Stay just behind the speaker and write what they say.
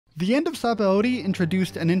The end of Sabaody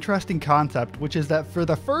introduced an interesting concept, which is that for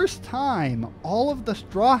the first time, all of the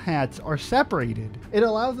Straw Hats are separated. It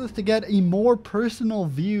allows us to get a more personal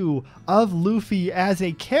view of Luffy as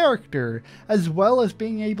a character, as well as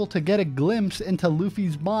being able to get a glimpse into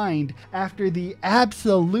Luffy's mind after the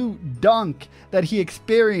absolute dunk that he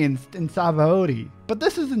experienced in Sabaody. But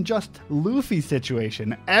this isn't just Luffy's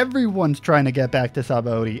situation. Everyone's trying to get back to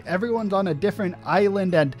Sabaody. Everyone's on a different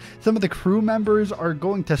island, and some of the crew members are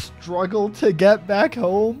going to struggle to get back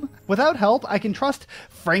home. Without help, I can trust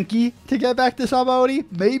Frankie to get back to Sabaody.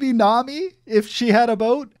 Maybe Nami, if she had a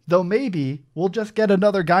boat. Though maybe we'll just get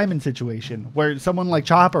another Gaiman situation, where someone like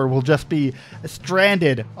Chopper will just be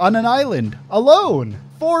stranded on an island, alone,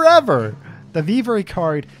 forever. The Vivre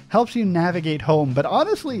card helps you navigate home, but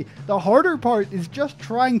honestly, the harder part is just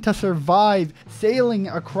trying to survive sailing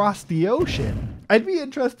across the ocean. I'd be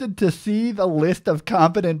interested to see the list of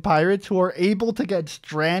competent pirates who are able to get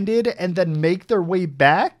stranded and then make their way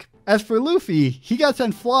back. As for Luffy, he got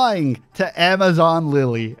sent flying to Amazon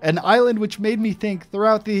Lily, an island which made me think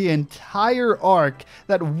throughout the entire arc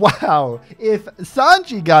that, wow, if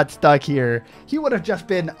Sanji got stuck here, he would have just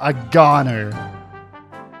been a goner.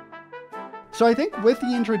 So I think with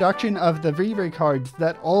the introduction of the Vivre cards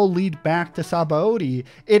that all lead back to Sabaody,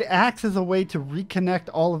 it acts as a way to reconnect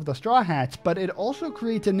all of the Straw Hats, but it also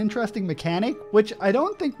creates an interesting mechanic, which I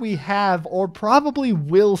don't think we have or probably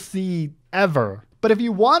will see ever. But if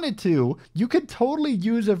you wanted to, you could totally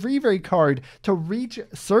use a Vivre card to reach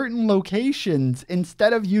certain locations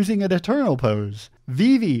instead of using an Eternal pose.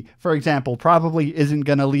 Vivi, for example, probably isn't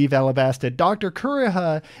going to leave Alabasta. Dr.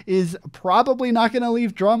 Kuriha is probably not going to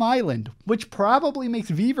leave Drum Island, which probably makes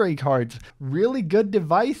Vivre cards really good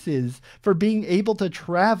devices for being able to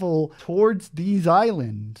travel towards these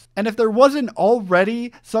islands. And if there wasn't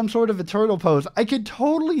already some sort of Eternal pose, I could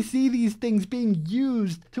totally see these things being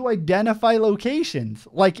used to identify locations.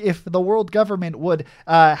 Like if the world government would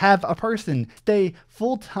have a person stay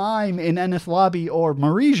full-time in Enies Lobby or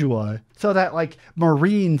Marijua, so that like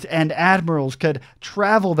Marines and Admirals could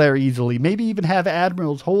travel there easily. Maybe even have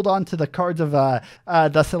Admirals hold on to the cards of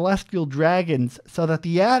the Celestial Dragons so that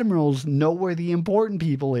the Admirals know where the important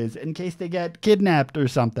people is in case they get kidnapped or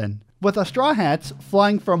something. With the Straw Hats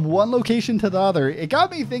flying from one location to the other, it got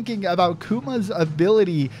me thinking about Kuma's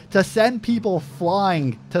ability to send people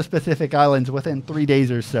flying to specific islands within 3 days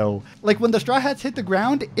or so. Like when the Straw Hats hit the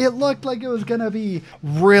ground, it looked like it was gonna be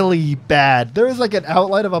really bad. There was like an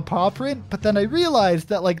outline of a paw print, but then I realized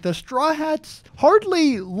that like the Straw Hats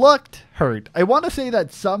hardly looked hurt. I want to say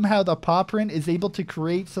that somehow the paw print is able to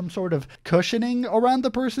create some sort of cushioning around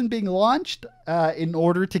the person being launched in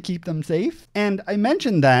order to keep them safe. And I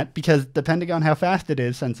mentioned that because depending on how fast it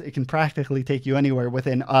is, since it can practically take you anywhere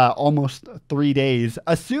within almost 3 days,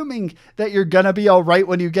 assuming that you're gonna be all right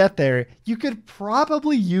when you get there, you could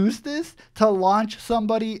probably use this to launch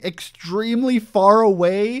somebody extremely far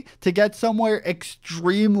away to get somewhere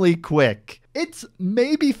extremely quick. It's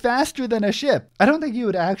maybe faster than a ship. I don't think you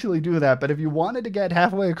would actually do that, but if you wanted to get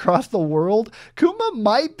halfway across the world, Kuma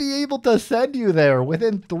might be able to send you there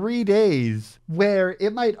within 3 days, where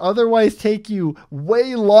it might otherwise take you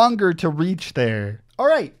way longer to reach there. All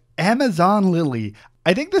right, Amazon Lily.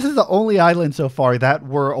 I think this is the only island so far that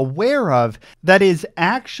we're aware of that is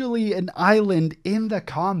actually an island in the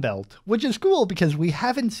Calm Belt, which is cool because we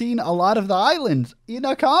haven't seen a lot of the islands in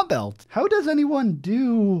a Calm Belt. How does anyone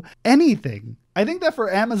do anything? I think that for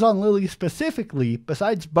Amazon Lily specifically,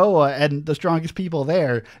 besides Boa and the strongest people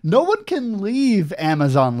there, no one can leave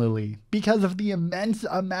Amazon Lily because of the immense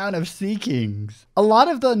amount of Sea Kings. A lot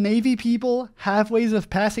of the Navy people have ways of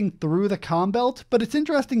passing through the Calm Belt, but it's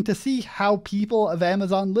interesting to see how people of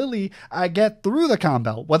Amazon Lily get through the Calm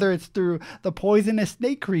Belt, whether it's through the poisonous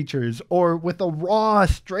snake creatures or with the raw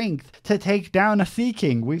strength to take down a Sea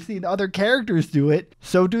King. We've seen other characters do it,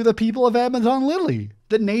 so do the people of Amazon Lily.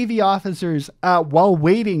 The Navy officers, while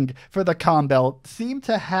waiting for the Calm Belt, seem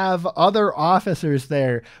to have other officers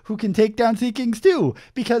there who can take down Sea Kings too,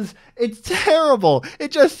 because it's terrible.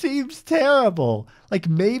 It just seems terrible. Like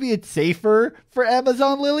maybe it's safer for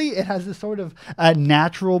Amazon Lily. It has this sort of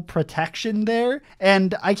natural protection there.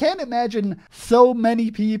 And I can't imagine so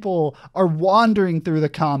many people are wandering through the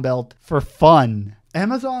Calm Belt for fun.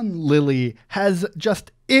 Amazon Lily has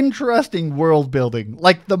just interesting world building,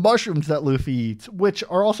 like the mushrooms that Luffy eats, which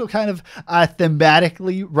are also kind of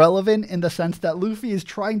thematically relevant in the sense that Luffy is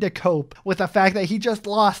trying to cope with the fact that he just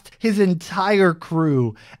lost his entire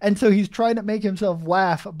crew. And so he's trying to make himself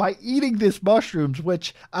laugh by eating these mushrooms,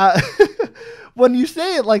 which when you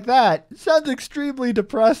say it like that, sounds extremely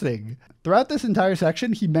depressing. Throughout this entire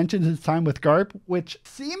section, he mentions his time with Garp, which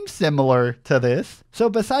seems similar to this. So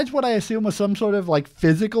besides what I assume was some sort of like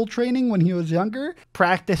physical training when he was younger,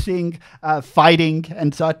 practicing fighting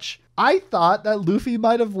and such, I thought that Luffy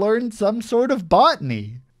might have learned some sort of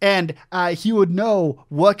botany. And he would know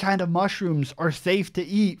what kind of mushrooms are safe to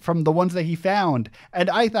eat from the ones that he found. And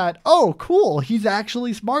I thought, oh, cool. He's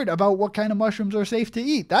actually smart about what kind of mushrooms are safe to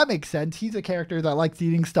eat. That makes sense. He's a character that likes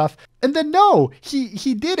eating stuff. And then no,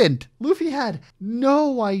 he didn't. Luffy had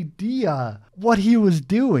no idea what he was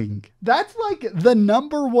doing. That's like the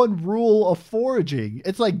 #1 rule of foraging.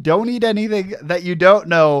 It's like, don't eat anything that you don't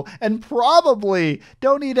know, and probably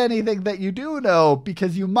don't eat anything that you do know,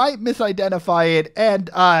 because you might misidentify it and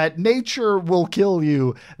nature will kill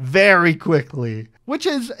you very quickly. Which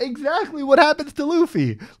is exactly what happens to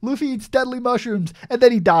Luffy. Luffy eats deadly mushrooms and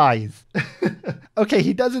then he dies. Okay,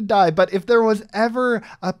 he doesn't die, but if there was ever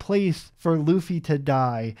a place for Luffy to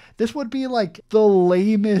die, this would be like the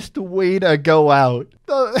lamest way to go out.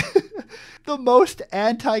 The most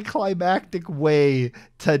anticlimactic way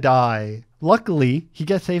to die. Luckily, he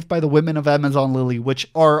gets saved by the women of Amazon Lily, which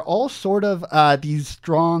are all sort of these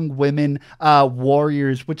strong women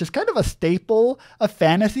warriors, which is kind of a staple of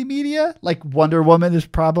fantasy media. Like Wonder Woman is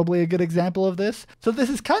probably a good example of this. So this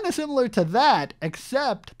is kind of similar to that,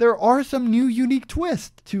 except there are some new unique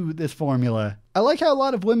twists to this formula. I like how a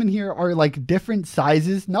lot of women here are like different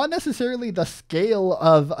sizes, not necessarily the scale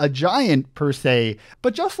of a giant per se,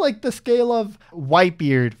 but just like the scale of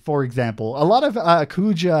Whitebeard, for example. A lot of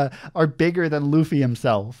kuja are bigger than Luffy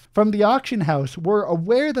himself. From the auction house, we're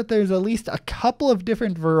aware that there's at least a couple of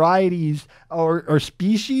different varieties or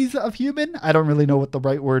species of human. I don't really know what the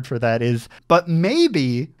right word for that is, but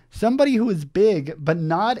maybe somebody who is big, but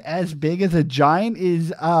not as big as a giant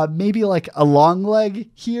is maybe like a long leg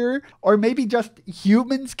here, or maybe just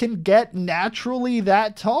humans can get naturally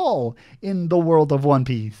that tall in the world of One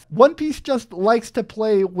Piece. One Piece just likes to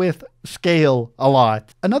play with scale a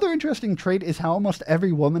lot. Another interesting trait is how almost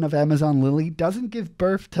every woman of Amazon Lily doesn't give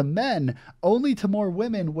birth to men, only to more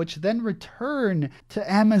women, which then return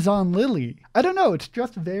to Amazon Lily. I don't know, it's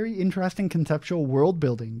just very interesting conceptual world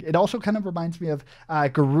building. It also kind of reminds me of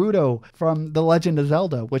Gerudo from The Legend of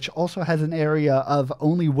Zelda, which also has an area of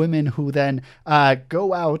only women who then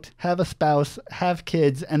go out, have a spouse, have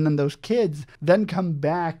kids, and then those kids then come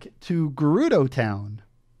back to Gerudo Town.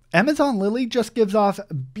 Amazon Lily just gives off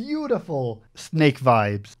beautiful snake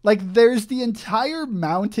vibes. Like, there's the entire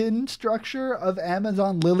mountain structure of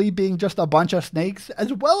Amazon Lily being just a bunch of snakes,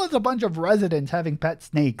 as well as a bunch of residents having pet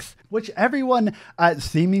snakes, which everyone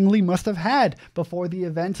seemingly must have had before the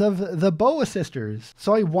events of the Boa sisters.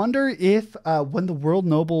 So I wonder if when the world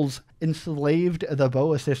nobles enslaved the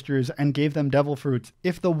Boa sisters and gave them devil fruits,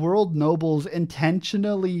 if the world nobles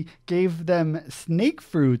intentionally gave them snake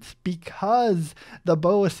fruits because the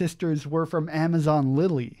Boa sisters were from Amazon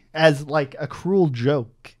Lily, as like a cruel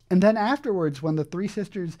joke. And then afterwards, when the three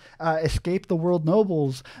sisters escaped the world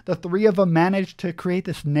nobles, the three of them managed to create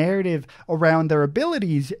this narrative around their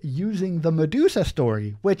abilities using the Medusa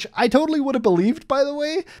story, which I totally would have believed, by the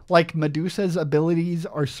way. Like, Medusa's abilities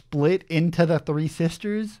are split into the three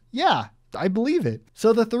sisters. Yeah, I believe it.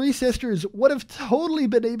 So the three sisters would have totally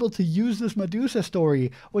been able to use this Medusa story,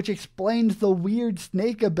 which explains the weird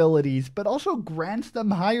snake abilities, but also grants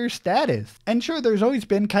them higher status. And sure, there's always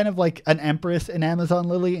been kind of like an empress in Amazon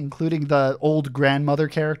Lily, including the old grandmother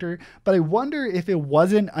character, but I wonder if it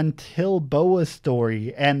wasn't until Boa's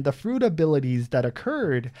story and the fruit abilities that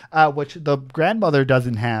occurred, which the grandmother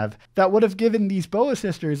doesn't have, that would have given these Boa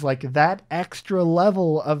sisters like that extra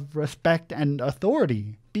level of respect and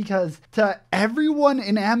authority. Because to everyone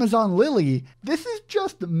in Amazon Lily, this is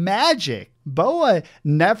just magic. Boa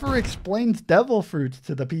never explains devil fruits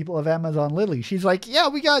to the people of Amazon Lily. She's like, yeah,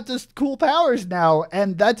 we got just cool powers now,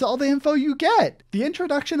 and that's all the info you get. The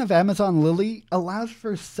introduction of Amazon Lily allows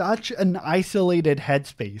for such an isolated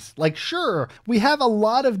headspace. Like, sure, we have a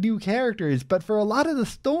lot of new characters, but for a lot of the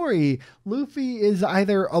story, Luffy is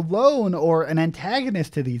either alone or an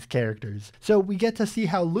antagonist to these characters. So we get to see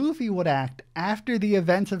how Luffy would act after the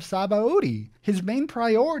events of Sabaody. His main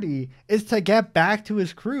priority is to get back to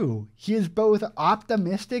his crew. He is both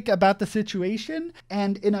optimistic about the situation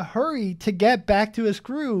and in a hurry to get back to his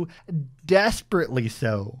crew, desperately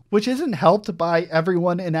so. Which isn't helped by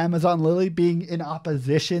everyone in Amazon Lily being in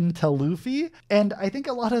opposition to Luffy. And I think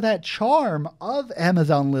a lot of that charm of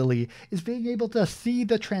Amazon Lily is being able to see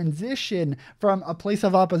the transition from a place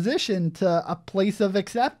of opposition to a place of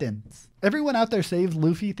acceptance. Everyone out there saved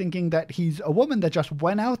Luffy thinking that he's a woman that just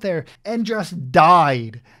went out there and just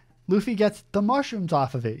died. Luffy gets the mushrooms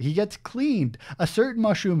off of it. He gets cleaned. A certain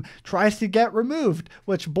mushroom tries to get removed,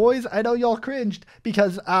 which, boys, I know y'all cringed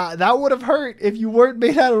because that would have hurt if you weren't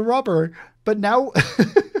made out of rubber. But now...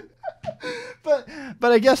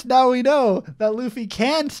 But I guess now we know that Luffy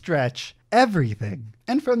can stretch everything.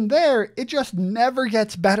 And from there, it just never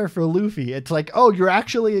gets better for Luffy. It's like, oh, you're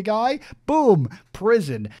actually a guy? Boom,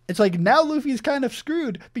 prison. It's like now Luffy's kind of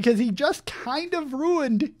screwed because he just kind of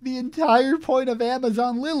ruined the entire point of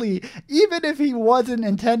Amazon Lily, even if he wasn't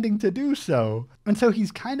intending to do so. And so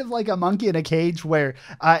he's kind of like a monkey in a cage where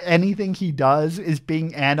anything he does is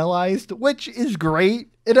being analyzed, which is great.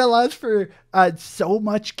 It allows for so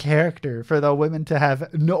much character for the women to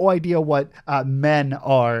have no idea what men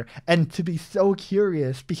are and to be so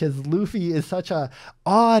curious because Luffy is such a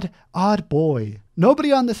odd boy.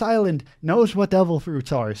 Nobody on this island knows what devil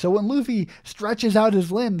fruits are. So when Luffy stretches out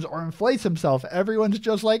his limbs or inflates himself, everyone's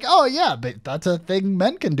just like, oh yeah, but that's a thing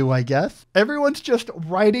men can do, I guess. Everyone's just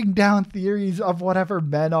writing down theories of whatever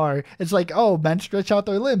men are. It's like, oh, men stretch out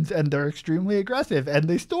their limbs and they're extremely aggressive and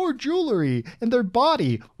they store jewelry in their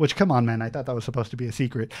body. Which, come on, man, I thought that was supposed to be a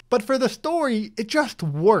secret. But for the story, it just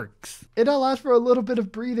works. It allows for a little bit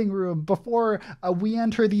of breathing room before we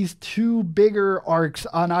enter these two bigger arcs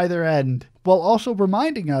on either end, while also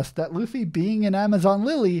reminding us that Luffy being an Amazon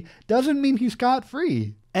Lily doesn't mean he's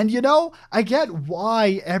scot-free. And you know, I get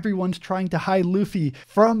why everyone's trying to hide Luffy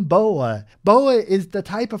from Boa. Boa is the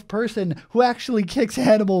type of person who actually kicks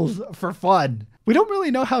animals for fun. We don't really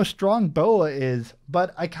know how strong Boa is,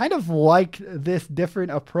 but I kind of liked this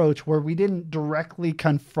different approach where we didn't directly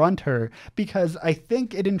confront her because I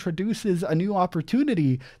think it introduces a new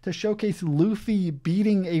opportunity to showcase Luffy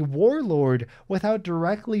beating a warlord without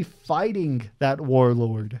directly fighting that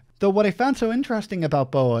warlord. Though what I found so interesting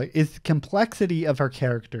about Boa is the complexity of her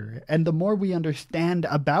character and the more we understand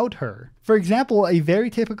about her. For example, a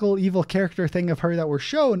very typical evil character thing of her that we're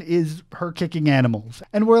shown is her kicking animals.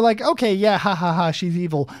 And we're like, okay, yeah, ha ha ha, she's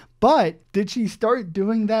evil. But did she start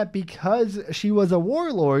doing that because she was a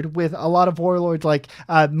warlord, with a lot of warlords like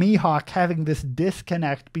Mihawk having this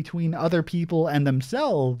disconnect between other people and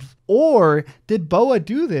themselves? Or did Boa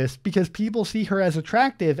do this because people see her as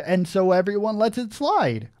attractive and so everyone lets it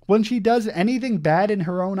slide? When she does anything bad in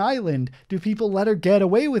her own island, do people let her get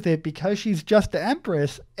away with it because she's just the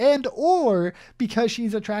Empress and or because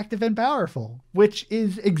she's attractive and powerful? Which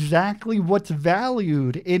is exactly what's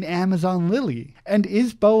valued in Amazon Lily. And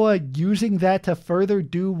is Boa using that to further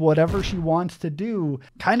do whatever she wants to do,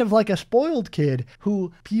 kind of like a spoiled kid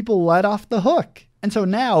who people let off the hook? And so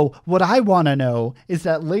now, what I want to know is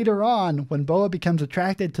that later on, when Boa becomes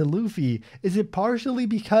attracted to Luffy, is it partially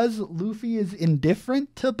because Luffy is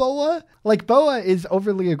indifferent to Boa? Like, Boa is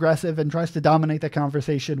overly aggressive and tries to dominate the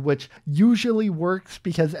conversation, which usually works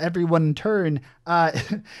because everyone in turn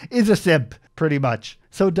is a simp, pretty much.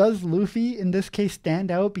 So does Luffy in this case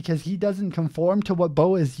stand out because he doesn't conform to what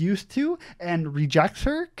Boa is used to and rejects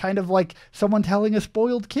her? Kind of like someone telling a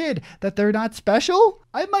spoiled kid that they're not special?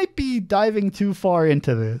 I might be diving too far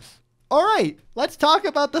into this. Alright, let's talk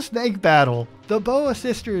about the snake battle. The Boa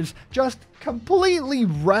sisters just completely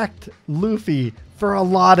wrecked Luffy for a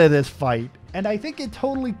lot of this fight. And I think it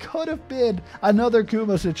totally could have been another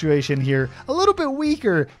Kuma situation here. A little bit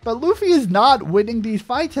weaker, but Luffy is not winning these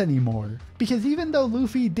fights anymore. Because even though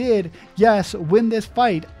Luffy did, yes, win this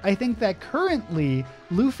fight, I think that currently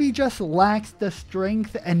Luffy just lacks the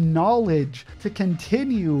strength and knowledge to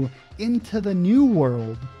continue into the new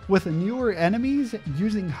world with newer enemies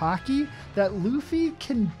using haki that Luffy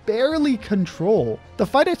can barely control. The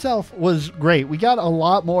fight itself was great. We got a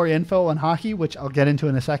lot more info on haki, which I'll get into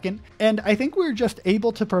in a second. And I think we're just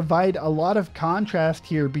able to provide a lot of contrast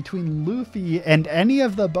here between Luffy and any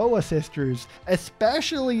of the Boa sisters,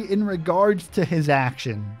 especially in regards to his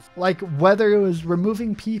actions. Like whether it was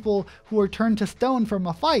removing people who are turned to stone from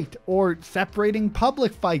a fight or separating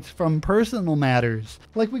public fights from personal matters.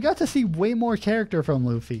 Like, we got to see way more character from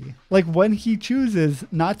Luffy. Like when he chooses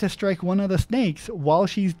not to strike one of the snakes while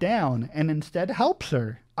she's down and instead helps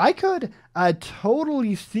her. I could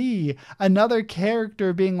totally see another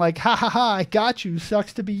character being like, ha ha ha, I got you,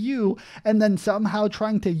 sucks to be you, and then somehow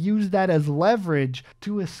trying to use that as leverage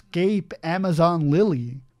to escape Amazon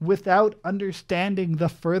Lily without understanding the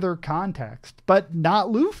further context, but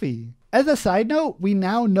not Luffy. As a side note, we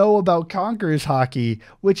now know about Conqueror's haki,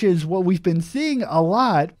 which is what we've been seeing a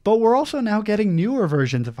lot, but we're also now getting newer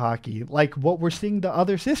versions of haki, like what we're seeing the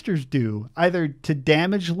other sisters do, either to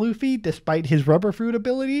damage Luffy despite his rubber fruit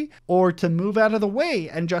ability, or to move out of the way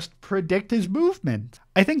and just predict his movement.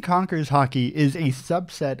 I think Conqueror's Haki is a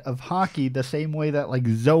subset of Haki the same way that like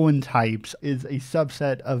Zone types is a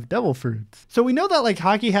subset of Devil Fruits. So we know that like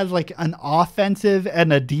Haki has like an offensive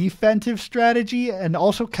and a defensive strategy and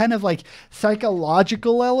also kind of like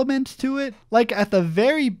psychological elements to it. Like at the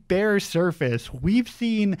very bare surface, we've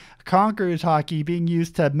seen Conqueror's Haki being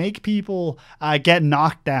used to make people get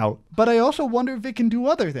knocked out. But I also wonder if it can do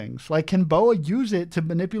other things. Like, can Boa use it to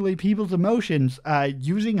manipulate people's emotions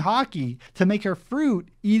using Haki to make her fruit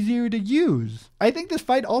easier to use? I think this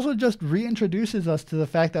fight also just reintroduces us to the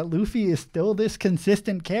fact that Luffy is still this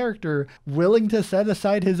consistent character willing to set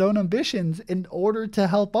aside his own ambitions in order to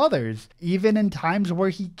help others, even in times where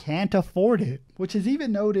he can't afford it. Which is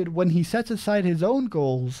even noted when he sets aside his own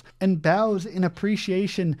goals and bows in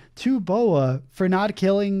appreciation to Boa for not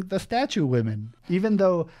killing the statue women. Even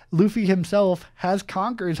though Luffy himself has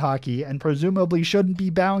Conqueror's Haki and presumably shouldn't be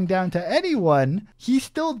bowing down to anyone, he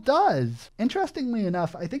still does. Interestingly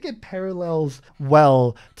enough, I think it parallels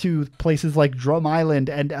well to places like Drum Island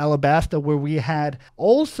and Alabasta, where we had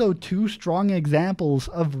also two strong examples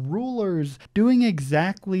of rulers doing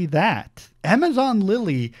exactly that. Amazon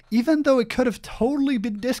Lily, even though it could have totally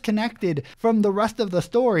been disconnected from the rest of the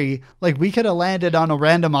story, like we could have landed on a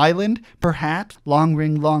random island, perhaps Long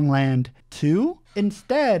Ring Long Land 2?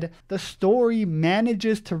 Instead, the story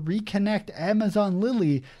manages to reconnect Amazon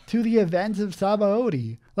Lily to the events of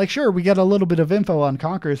Sabaody. Like, sure, we get a little bit of info on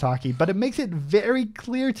Conqueror's Haki, but it makes it very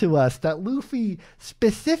clear to us that Luffy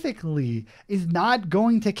specifically is not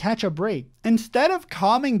going to catch a break. Instead of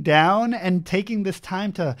calming down and taking this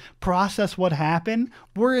time to process what happened,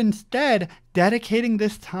 we're instead dedicating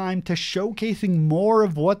this time to showcasing more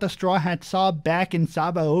of what the Straw Hats saw back in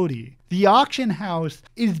Sabaody. The auction house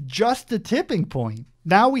is just the tipping point.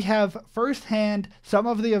 Now we have firsthand some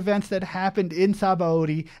of the events that happened in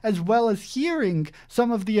Sabaody, as well as hearing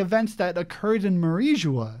some of the events that occurred in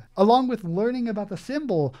Marijua, along with learning about the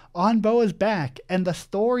symbol on Boa's back and the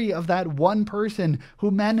story of that one person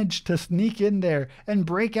who managed to sneak in there and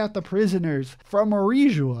break out the prisoners from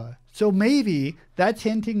Marijua. So maybe that's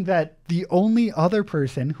hinting that the only other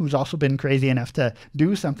person who's also been crazy enough to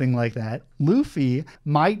do something like that, Luffy,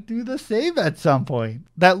 might do the same at some point.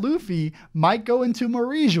 That Luffy might go into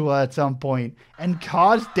Marijua at some point and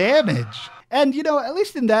cause damage. And, you know, at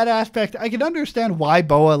least in that aspect, I can understand why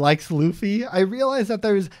Boa likes Luffy. I realize that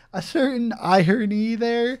there's a certain irony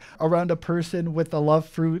there around a person with the love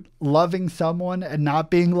fruit loving someone and not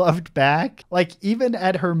being loved back. Like, even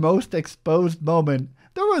at her most exposed moment,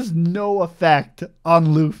 there was no effect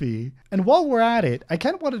on Luffy. And while we're at it, I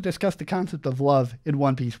kind of want to discuss the concept of love in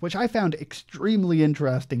One Piece, which I found extremely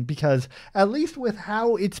interesting because, at least with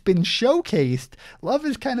how it's been showcased, love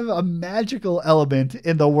is kind of a magical element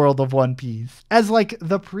in the world of One Piece. As like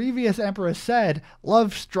the previous Emperor said,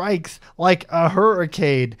 love strikes like a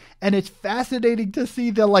hurricane, and it's fascinating to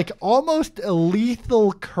see the like almost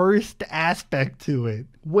lethal cursed aspect to it,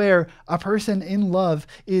 where a person in love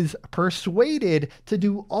is persuaded to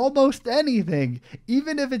do almost anything,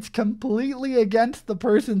 even if it's completely against the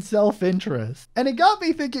person's self-interest. And it got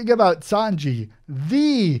me thinking about Sanji,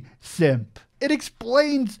 the simp. It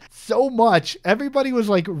explains so much. Everybody was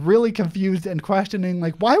like really confused and questioning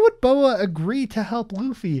like, why would Boa agree to help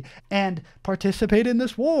Luffy and participate in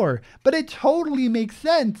this war? But it totally makes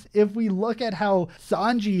sense if we look at how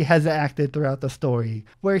Sanji has acted throughout the story,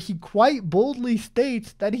 where he quite boldly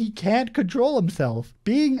states that he can't control himself.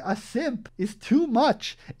 Being a simp is too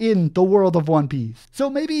much in the world of One Piece.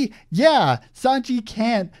 So maybe, yeah, Sanji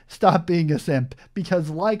can't stop being a simp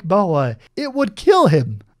because like Boa, it would kill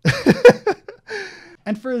him.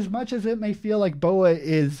 And for as much as it may feel like Boa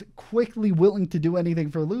is quickly willing to do anything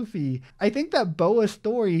for Luffy, I think that Boa's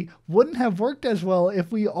story wouldn't have worked as well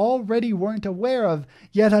if we already weren't aware of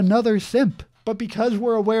yet another simp. But because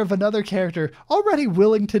we're aware of another character already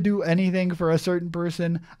willing to do anything for a certain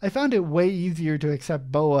person, I found it way easier to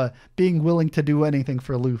accept Boa being willing to do anything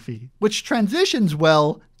for Luffy. Which transitions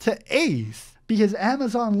well to Ace. Because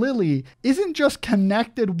Amazon Lily isn't just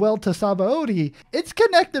connected well to Sabaody, it's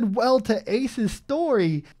connected well to Ace's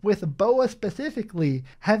story, with Boa specifically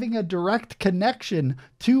having a direct connection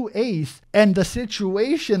to Ace and the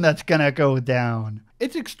situation that's gonna go down.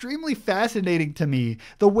 It's extremely fascinating to me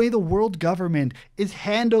the way the world government is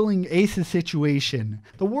handling Ace's situation.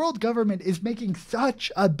 The world government is making such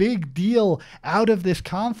a big deal out of this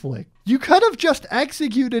conflict. You could have just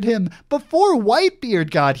executed him before Whitebeard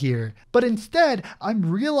got here. But instead,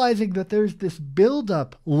 I'm realizing that there's this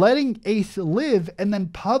buildup, letting Ace live and then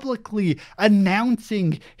publicly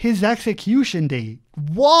announcing his execution date.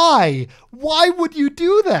 Why? Why would you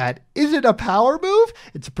do that? Is it a power move?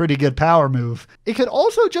 It's a pretty good power move. It could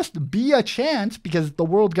also just be a chance because the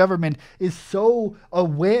world government is so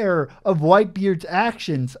aware of Whitebeard's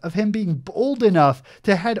actions, of him being bold enough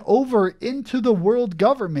to head over into the world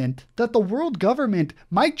government, that the world government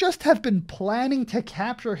might just have been planning to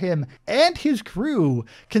capture him and his crew,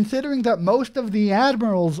 considering that most of the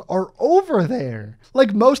admirals are over there.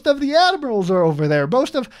 Like, most of the admirals are over there.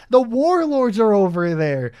 Most of the warlords are over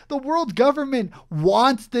there. The world government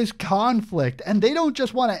wants this conflict, and they don't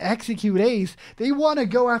just want to execute Ace. They want to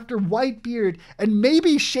go after Whitebeard and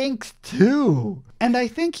maybe Shanks too. And I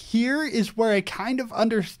think here is where I kind of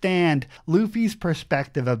understand Luffy's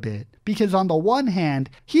perspective a bit. Because on the one hand,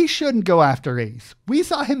 he shouldn't go after Ace. We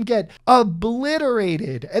saw him get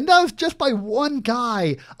obliterated, and that was just by one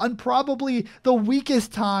guy on probably the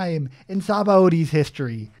weakest time in Sabaodi's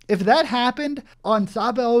history. If that happened on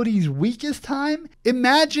Sabaodi's weakest time,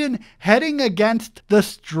 imagine heading against the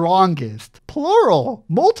strongest. Plural,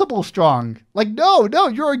 multiple strong. Like, no,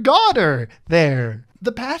 you're a godder there.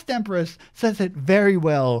 The past Empress says it very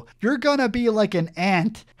well. You're gonna be like an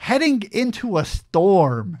ant heading into a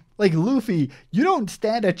storm. Like, Luffy, you don't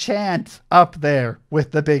stand a chance up there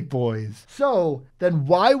with the big boys. So then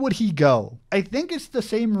why would he go? I think it's the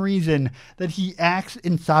same reason that he acts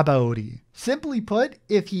in Sabaody. Simply put,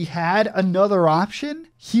 if he had another option,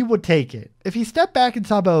 he would take it. If he stepped back in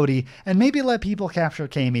Sabaody and maybe let people capture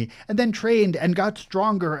Kami and then trained and got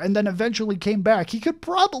stronger and then eventually came back, he could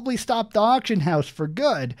probably stop the auction house for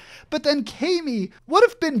good. But then Kami would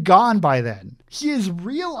have been gone by then. He has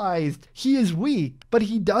realized he is weak, but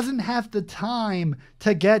he doesn't have the time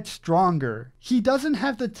to get stronger. He doesn't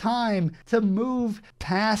have the time to move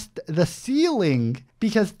past the ceiling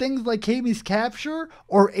because things like Kami's capture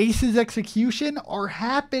or Ace's execution are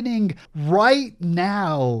happening right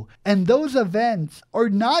now. And those events are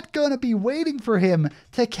not going to be waiting for him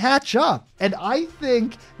to catch up. And I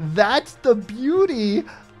think that's the beauty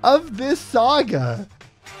of this saga.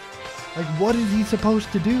 Like, what is he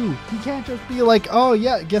supposed to do? He can't just be like, oh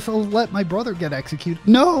yeah, I guess I'll let my brother get executed.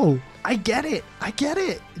 No, I get it.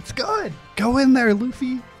 It's good. Go in there,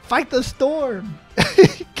 Luffy. Fight the storm.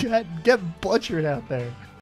 Get butchered out there.